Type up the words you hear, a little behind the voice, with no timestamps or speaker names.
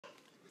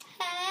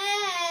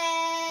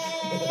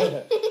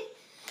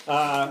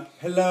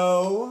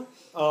Hello,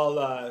 all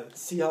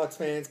Seahawks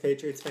fans,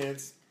 Patriots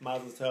fans,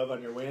 Mazel Tov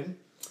on your win.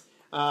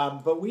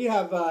 But we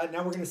have,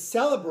 now we're going to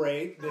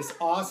celebrate this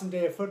awesome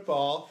day of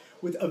football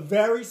with a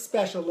very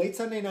special late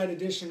Sunday night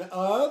edition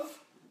of...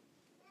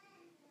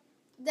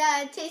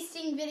 The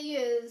tasting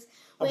videos.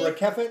 Of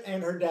Rakefet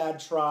and her dad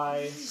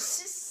try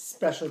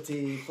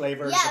specialty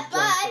flavors of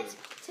junk food.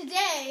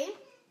 Today...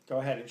 Go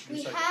ahead,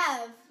 introduce we our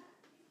have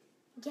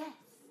guests.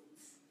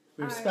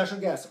 We have special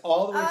guests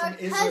all the way from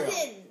Israel.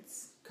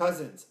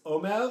 Cousins.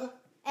 Omer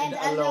and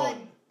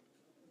Alon.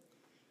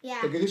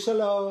 Yeah. Tagidu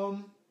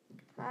shalom.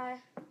 Hi.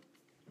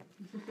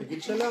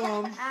 Tagid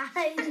shalom. Hi.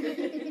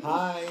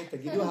 Hi.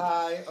 Tagidu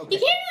hi. You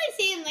can't really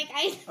say him like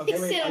I say.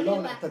 אוקיי,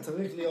 אלון, אתה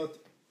צריך להיות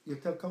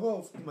יותר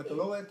קרוב. אם אתה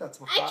לא רואה את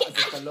עצמך, אז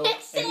אתה לא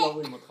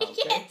רואים אותך,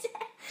 okay?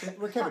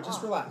 Rakefet,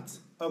 just relax.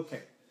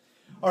 Okay.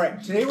 All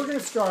right, today we're going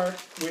to start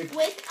with...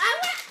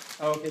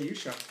 Okay, you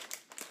show.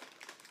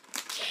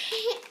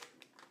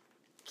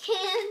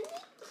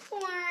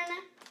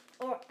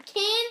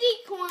 Candy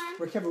corn.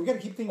 Rakefet, we got to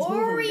keep things moving.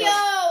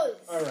 Oreos.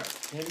 All right,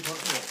 candy corn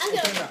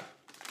Oreos.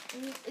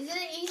 Is it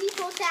an easy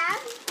pull tab?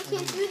 I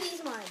can't do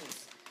these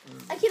ones.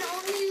 I can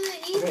only do the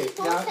easy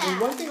pull tab. Now,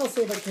 the one thing I'll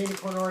say about candy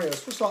corn Oreos,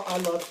 first of all, I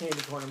love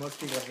candy corn, and most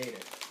people hate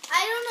it.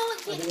 I don't know what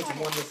candy corn is. I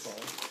think it's wonderful.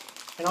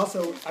 And also,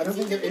 I don't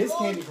think there is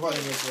candy corn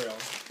in Israel.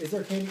 Is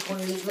there candy corn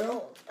in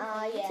Israel?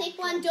 Yeah. Take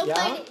one. Don't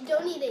bite it.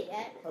 Don't eat it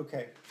yet.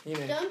 Okay.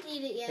 Don't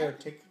eat it yet. Here,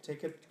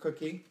 take a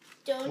cookie.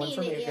 Don't eat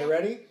it yet. Okay,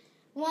 ready?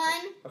 1,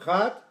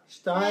 1,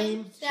 2,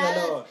 3.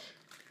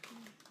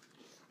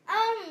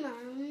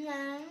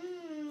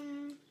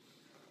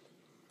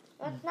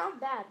 That's not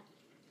bad.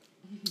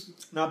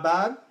 Not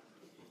bad?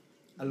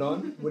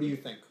 Alon, what do you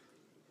think?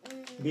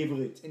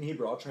 בעברית, in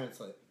Hebrew, I'll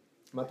translate.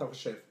 מה אתה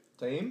חושב?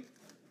 טעים?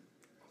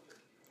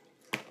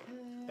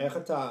 איך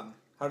הטעם?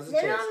 How does it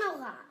taste?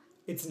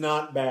 It's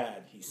not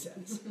bad, he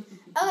says.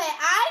 Okay,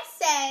 I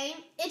say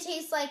it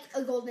tastes like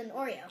a golden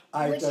Oreo.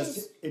 It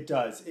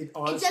does. It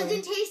honestly... It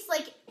doesn't taste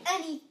like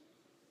any...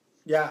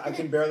 Yeah, I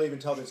can barely even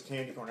tell there's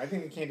candy corn. I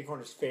think the candy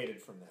corn is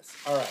faded from this.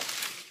 All right.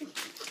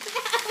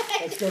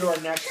 Let's go to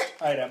our next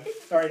item.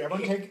 All right,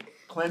 everyone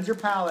cleanse your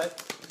palate.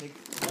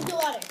 With the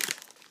water.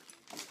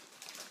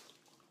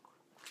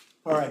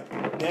 All right,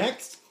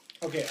 next.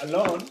 Okay,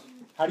 Alon,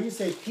 how do you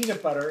say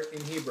peanut butter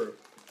in Hebrew?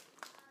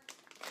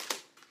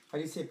 How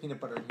do you say peanut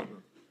butter in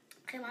Hebrew?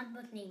 Chemat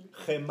botnim.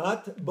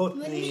 Chemat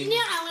botnim. No,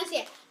 I want to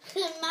say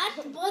chemat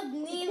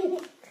botnim.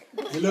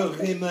 זה לא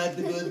chemat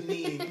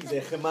botnim, זה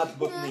chemat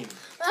botnim.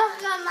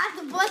 Chemat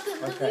botnim.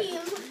 Okay.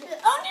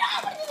 Oh no,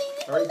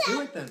 all right, do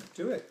it then.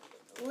 Do it.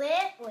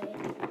 Wait.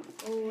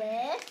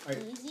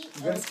 Right. Easy.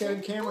 You gotta stay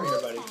on camera here,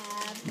 buddy. All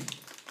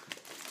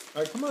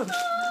right, come on. Oh,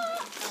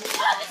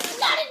 this is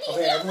not an easy.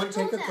 Okay, everyone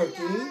take a cookie.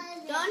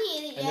 Don't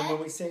eat it yet. And then when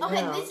we say now...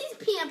 Okay, this is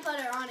peanut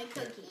butter on a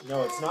cookie.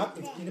 No, it's not.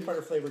 It's peanut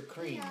butter flavored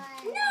cream. No,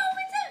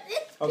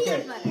 it's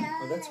peanut butter.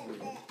 Oh, that's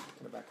weird.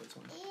 Kind of backwards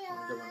one.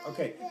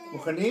 Okay,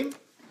 מוכנים?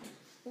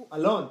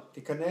 אלון,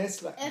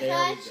 תיכנס... 1, 2, 3.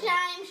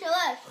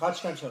 1,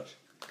 2, 3.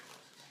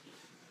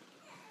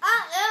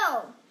 Ew.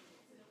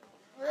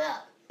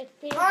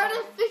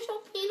 Artificial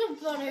peanut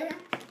butter.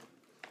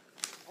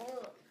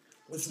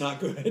 It's not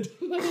good.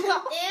 Ew.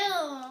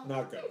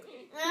 Not good.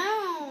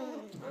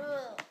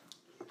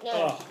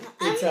 No.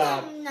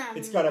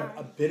 It's got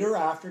a bitter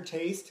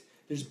aftertaste.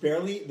 There's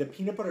barely... The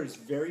peanut butter is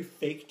very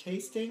fake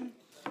tasting.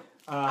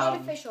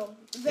 Artificial.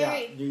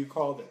 Very. Yeah, you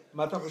called it.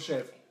 מה אתה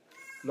חושב?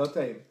 לא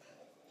טעים.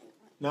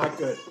 Not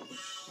good.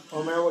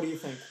 Omer, what do you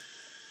think?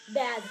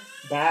 Bad.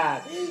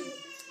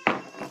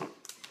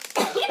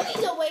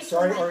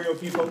 Sorry, Oreo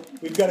people.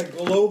 We've got a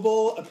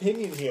global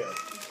opinion here.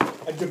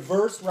 A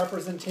diverse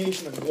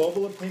representation of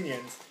global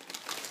opinions.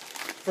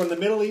 From the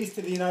Middle East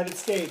to the United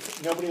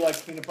States, nobody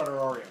likes peanut butter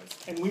Oreos.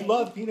 And we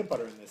love peanut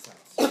butter in this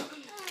house.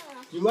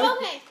 You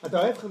like... אתה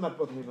אוהב חמת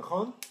בוטנים,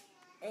 נכון?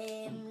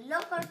 לא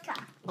כל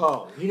כך.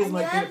 Oh, he doesn't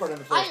like peanut butter in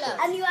the first place.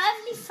 אני אוהב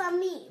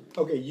לפעמים.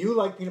 Okay, you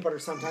like peanut butter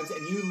sometimes,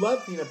 and you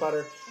love peanut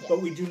butter,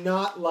 but we do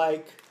not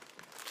like...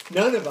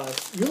 None of us...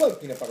 You like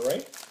peanut butter,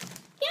 right?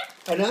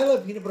 Yeah. And I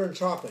love peanut butter and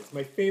chocolate. It's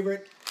my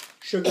favorite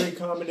sugary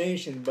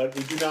combination, but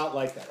we do not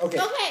like that. Okay,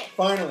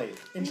 finally,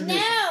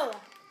 introduce No!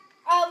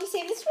 We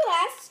save this for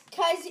last,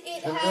 because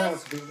it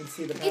has... so we can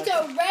see the it's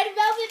a red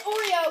velvet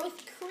Oreo with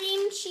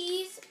cream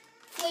cheese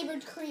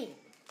flavored cream.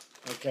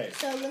 Okay.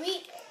 So let me...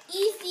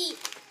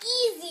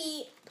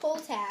 Easy pull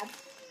tab.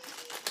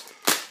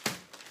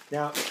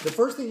 Now, the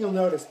first thing you'll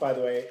notice, by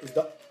the way, is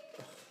the...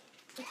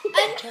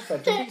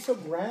 Don't be so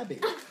grabby.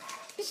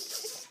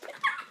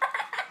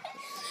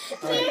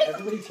 All right,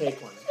 everybody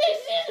take one. This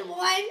is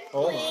one.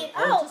 Hold on.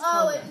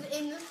 It's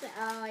in the...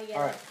 Oh, I get it.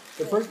 All right.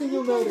 The first thing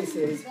you'll notice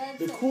is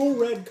the cool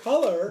red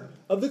color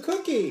of the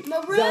cookie.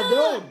 Maroon.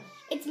 Zadon.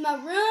 It's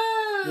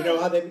maroon. You know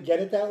how they get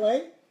it that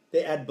way?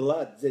 They add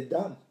blood.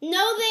 Zadon.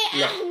 No, they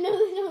add... No.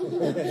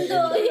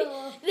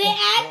 They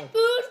add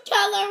food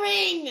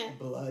coloring.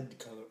 Blood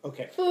color.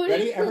 Okay. Food.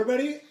 Ready,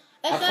 everybody?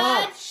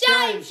 Echad,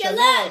 shine,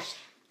 shalosh.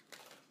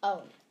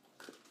 Oh.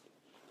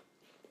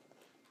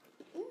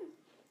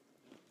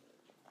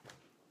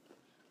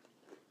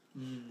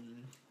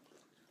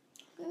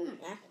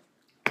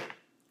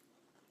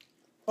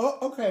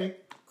 Okay.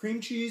 Cream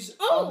cheese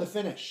Oh. on the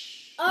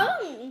finish.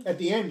 Oh. At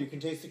the end, you can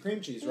taste the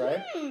cream cheese,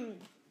 right? Mm.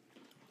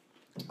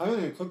 I don't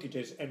think a cookie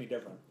tastes any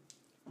different.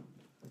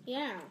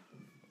 Yeah.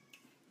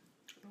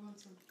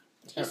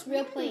 Tastes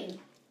real plain.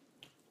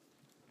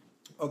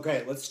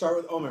 Okay, let's start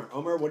with Omer.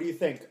 Omer, what do you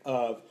think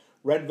of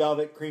red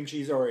velvet cream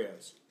cheese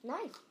Oreos?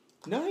 Nice.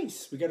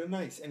 Nice. We got a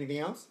nice. Anything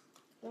else?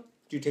 No.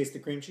 Do you taste the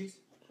cream cheese?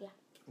 Yeah.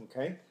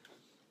 Okay.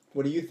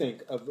 What do you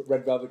think of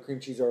red velvet cream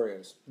cheese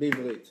Oreos?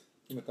 Bibelit.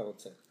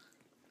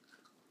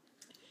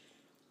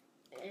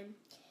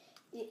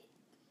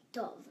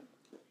 Dove.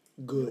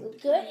 Good.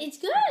 Good. It's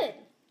good.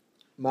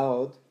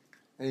 Maud.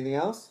 Anything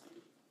else?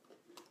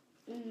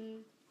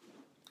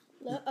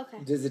 Okay.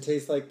 Does it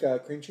taste like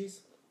cream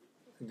cheese?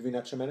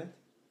 Gvina chamenet?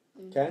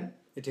 Okay.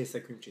 It tastes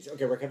like cream cheese.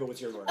 Okay, Rakefet,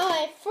 what's your word?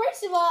 Okay,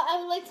 first of all, I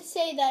would like to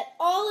say that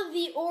all of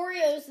the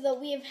Oreos that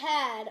we have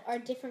had are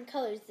different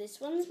colors. This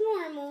one's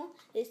normal,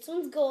 this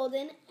one's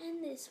golden,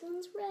 and this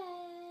one's red.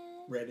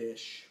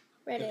 Reddish.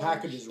 Reddish. The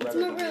package is redder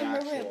than the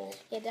actual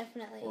Yeah,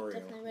 definitely. Oreo,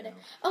 Definitely redder.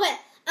 yeah. Okay,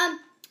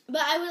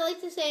 but I would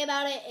like to say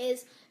about it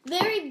is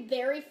very,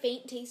 very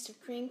faint taste of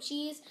cream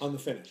cheese. On the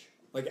finish.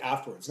 Like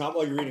afterwards. Not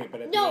while you're eating it,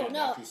 but at the No, end no.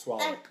 after you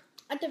swallow it.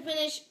 At the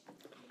finish,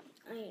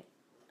 I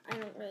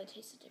don't really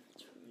taste the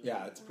difference from it.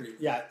 Yeah, it's pretty...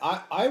 Yeah,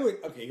 I would...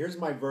 Okay, here's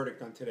my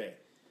verdict on today.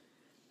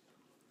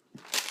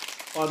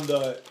 On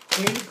the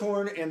candy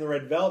corn and the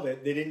red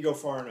velvet, they didn't go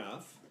far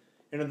enough.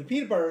 And on the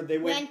peanut butter, they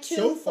went too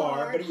so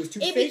far, but it was too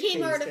It fake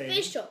became tasting.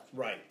 artificial.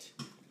 Right.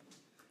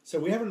 So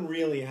we haven't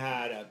really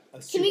had a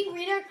Can super... we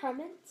read our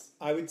comments?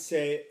 I would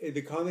say...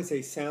 The comments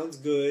say, sounds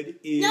good.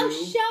 Ew. No,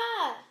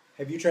 shut.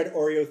 Have you tried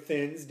Oreo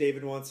Thins?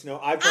 David wants to know.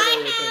 I've tried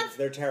Oreo Thins.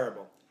 They're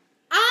terrible.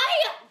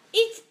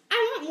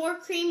 I want more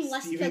cream,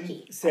 less Steven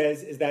cookie.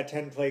 says, is that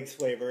 10 Plagues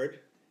flavored?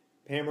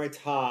 Pam writes,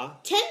 ha.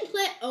 10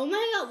 plate. Oh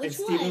my god, which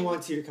And one? Steven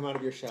wants you to come out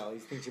of your shell. He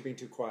thinks you're being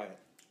too quiet.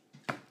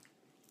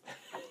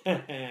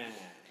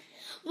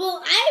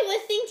 Well, I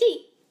was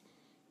thinking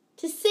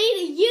to say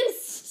to you,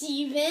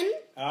 Steven.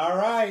 All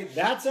right.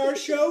 That's our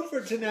show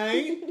for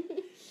tonight.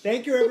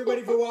 Thank you,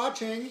 everybody, for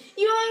watching.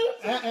 You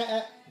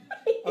want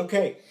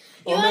Okay.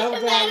 you want to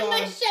come out of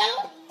my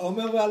show?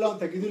 Omer ואלון,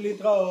 תגידו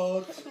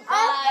להתראות.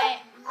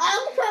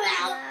 I'll come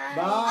out.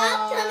 Bye.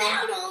 I'll come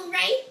out, all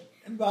right?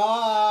 Bye.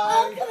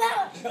 I'll come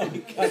out.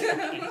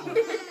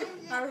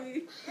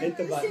 Hit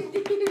the button.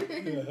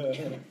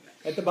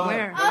 Hit the bottom.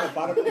 Where?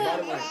 Bottom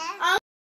right.